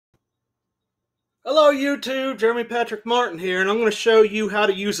Hello YouTube, Jeremy Patrick Martin here, and I'm going to show you how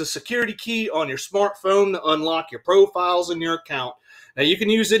to use a security key on your smartphone to unlock your profiles in your account. Now you can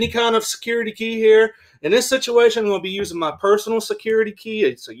use any kind of security key here. In this situation, I'm going to be using my personal security key.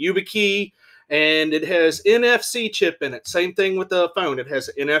 It's a yubikey, and it has NFC chip in it. Same thing with the phone. It has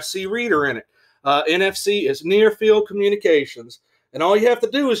an NFC reader in it. NFC is near field communications, and all you have to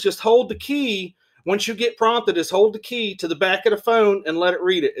do is just hold the key. Once you get prompted, is hold the key to the back of the phone and let it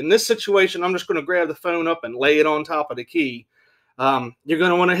read it. In this situation, I'm just going to grab the phone up and lay it on top of the key. You're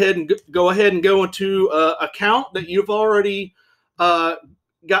going to want to go ahead and go into an account that you've already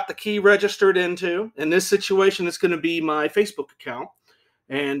got the key registered into. In this situation, it's going to be my Facebook account.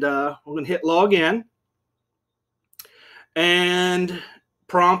 And I'm going to hit log in and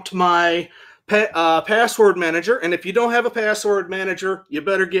prompt my password manager. And if you don't have a password manager, you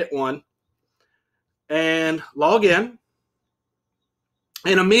better get one. And log in,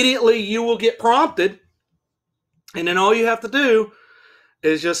 and immediately you will get prompted, and then all you have to do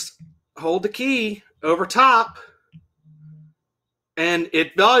is just hold the key over top, and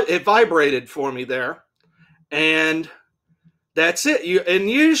it vibrated for me there, and that's it. And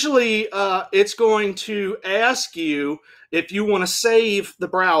usually it's going to ask you if you want to save the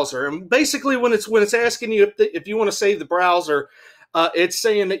browser, and basically when it's asking you if you want to save the browser, it's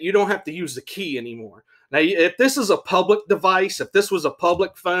saying that you don't have to use the key anymore. Now, if this is a public device, if this was a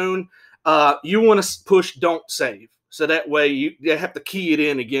public phone, you want to push don't save. So that way you have to key it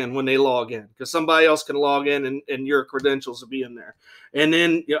in again when they log in, because somebody else can log in and your credentials will be in there. And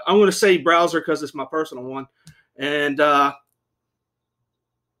then I'm going to save browser because it's my personal one. And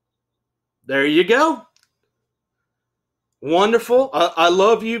there you go. Wonderful. I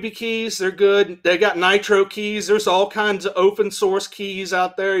love YubiKeys. They're good. They got Nitro keys. There's all kinds of open source keys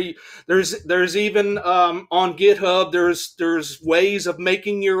out there. There's even on GitHub, there's ways of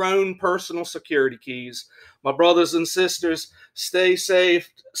making your own personal security keys. My brothers and sisters, stay safe,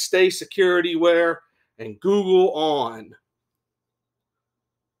 stay security aware, and Google on.